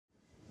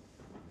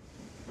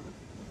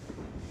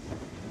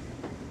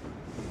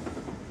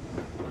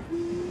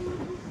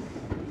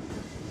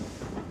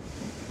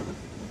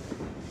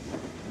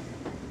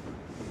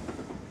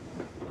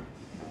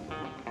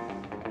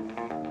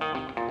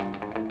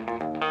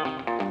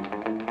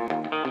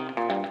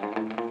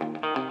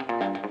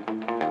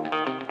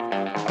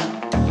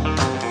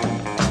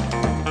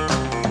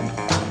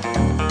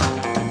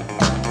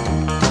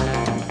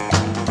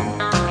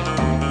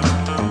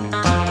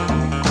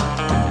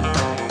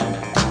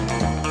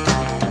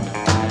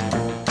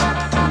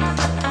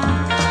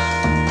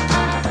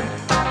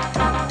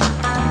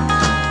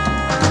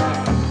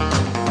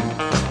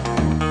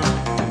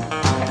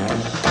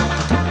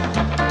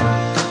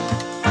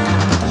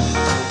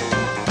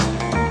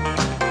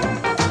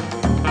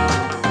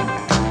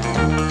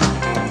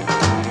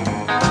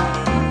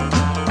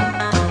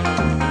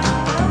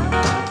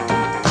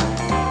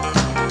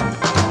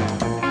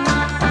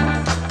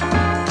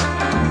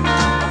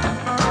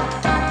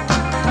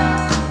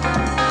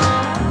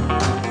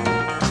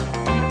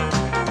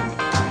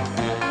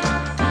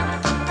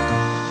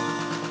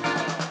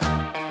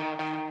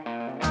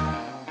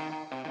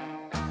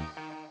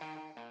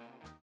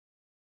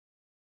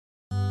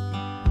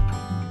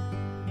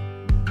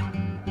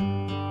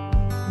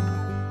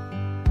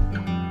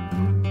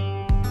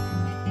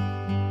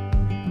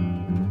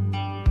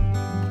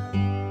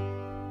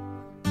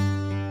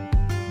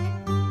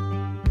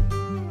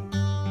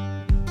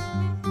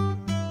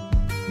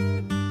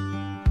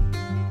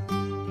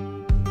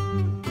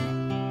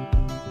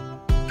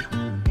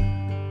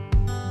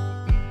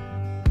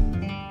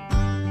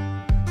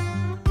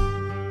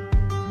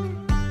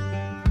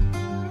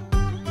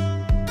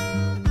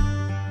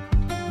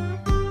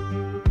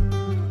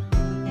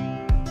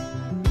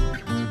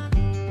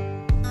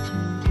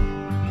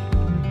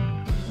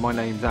My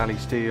name's Ali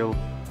Steele.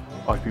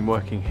 I've been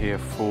working here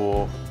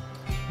for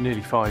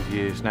nearly 5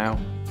 years now.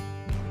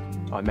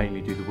 I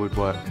mainly do the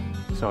woodwork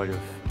side of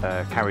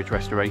Carriage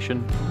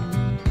Restoration.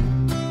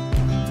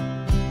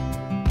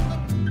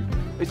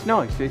 It's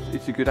nice,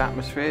 it's a good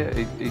atmosphere,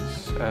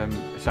 it's a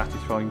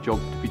satisfying job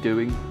to be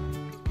doing.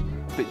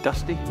 A bit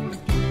dusty.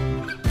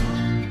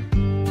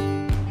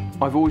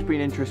 I've always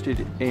been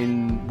interested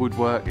in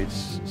woodwork.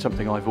 It's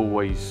something I've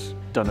always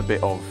done a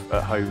bit of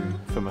at home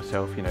for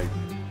myself, you know,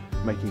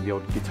 making the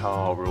odd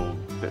guitar or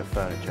a bit of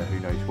furniture, who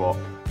knows what.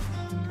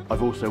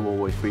 I've also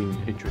always been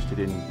interested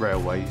in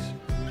railways,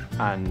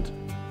 and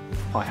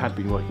I had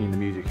been working in the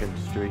music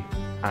industry,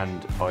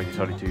 and I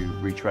decided to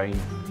retrain,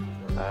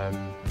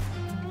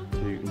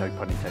 to, no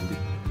pun intended,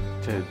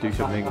 to do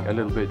something a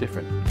little bit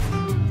different.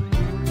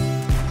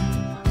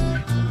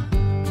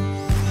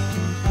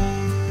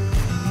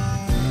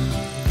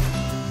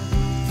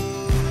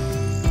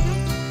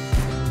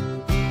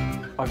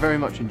 I very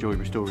much enjoy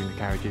restoring the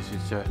carriages.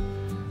 It's a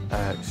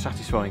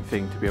satisfying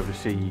thing to be able to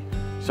see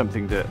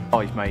something that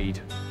I've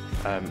made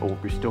or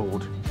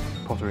restored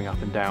pottering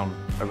up and down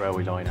a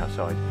railway line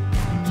outside.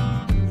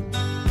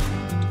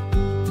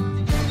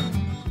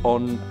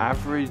 On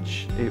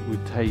average, it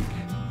would take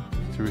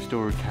to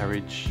restore a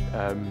carriage,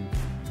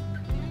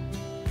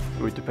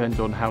 it depends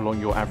on how long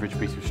your average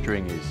piece of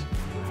string is.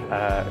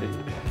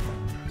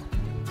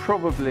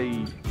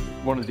 Probably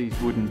one of these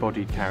wooden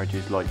bodied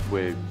carriages like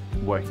we're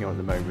working on at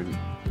the moment,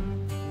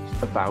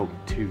 about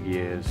 2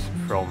 years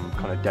from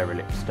kind of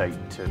derelict state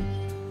to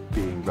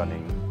being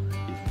running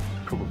is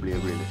probably a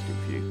realistic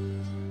view.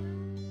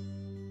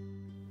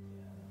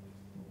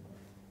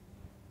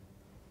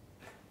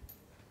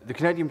 The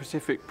Canadian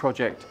Pacific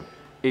project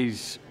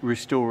is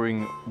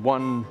restoring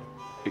 1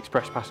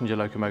 express passenger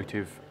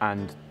locomotive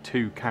and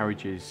 2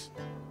 carriages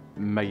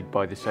made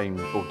by the same,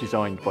 or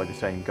designed by the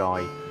same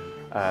guy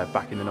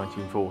back in the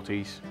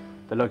 1940s.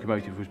 The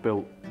locomotive was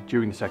built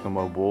during the Second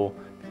World War,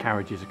 the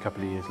carriages a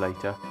couple of years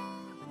later.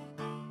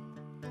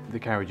 The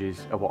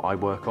carriages are what I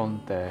work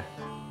on. They're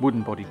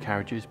wooden-bodied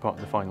carriages, part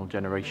of the final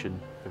generation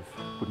of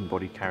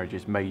wooden-bodied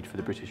carriages made for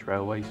the British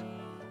Railways.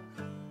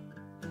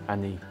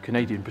 And the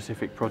Canadian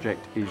Pacific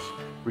project is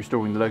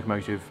restoring the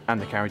locomotive and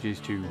the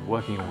carriages to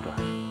working order.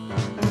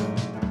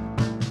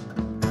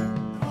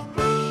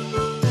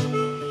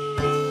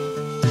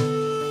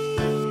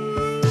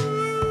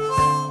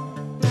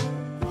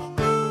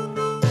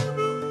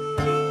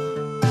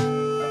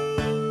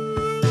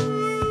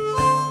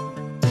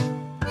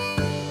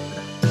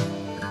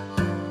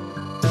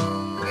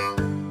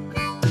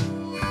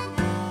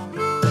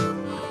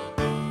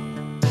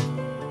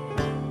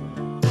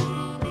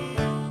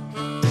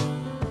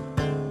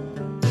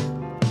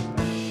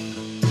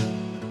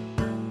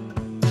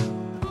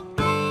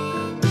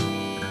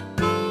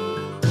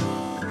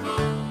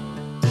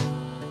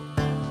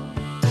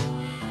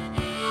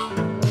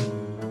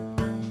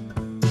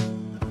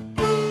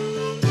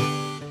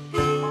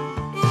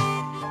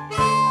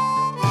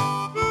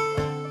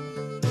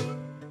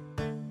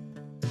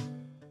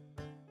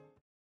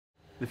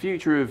 The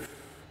future of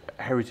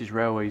Heritage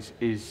Railways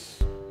is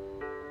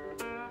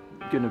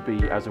going to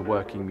be as a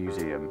working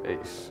museum.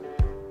 It's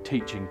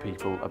teaching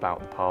people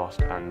about the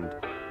past and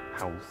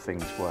how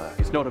things were.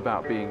 It's not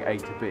about being A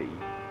to B,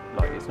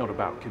 like it's not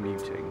about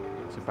commuting.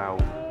 It's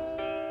about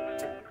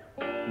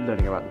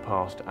learning about the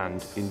past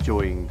and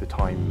enjoying the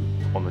time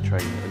on the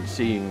train and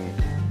seeing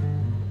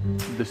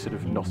the sort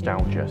of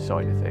nostalgia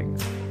side of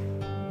things.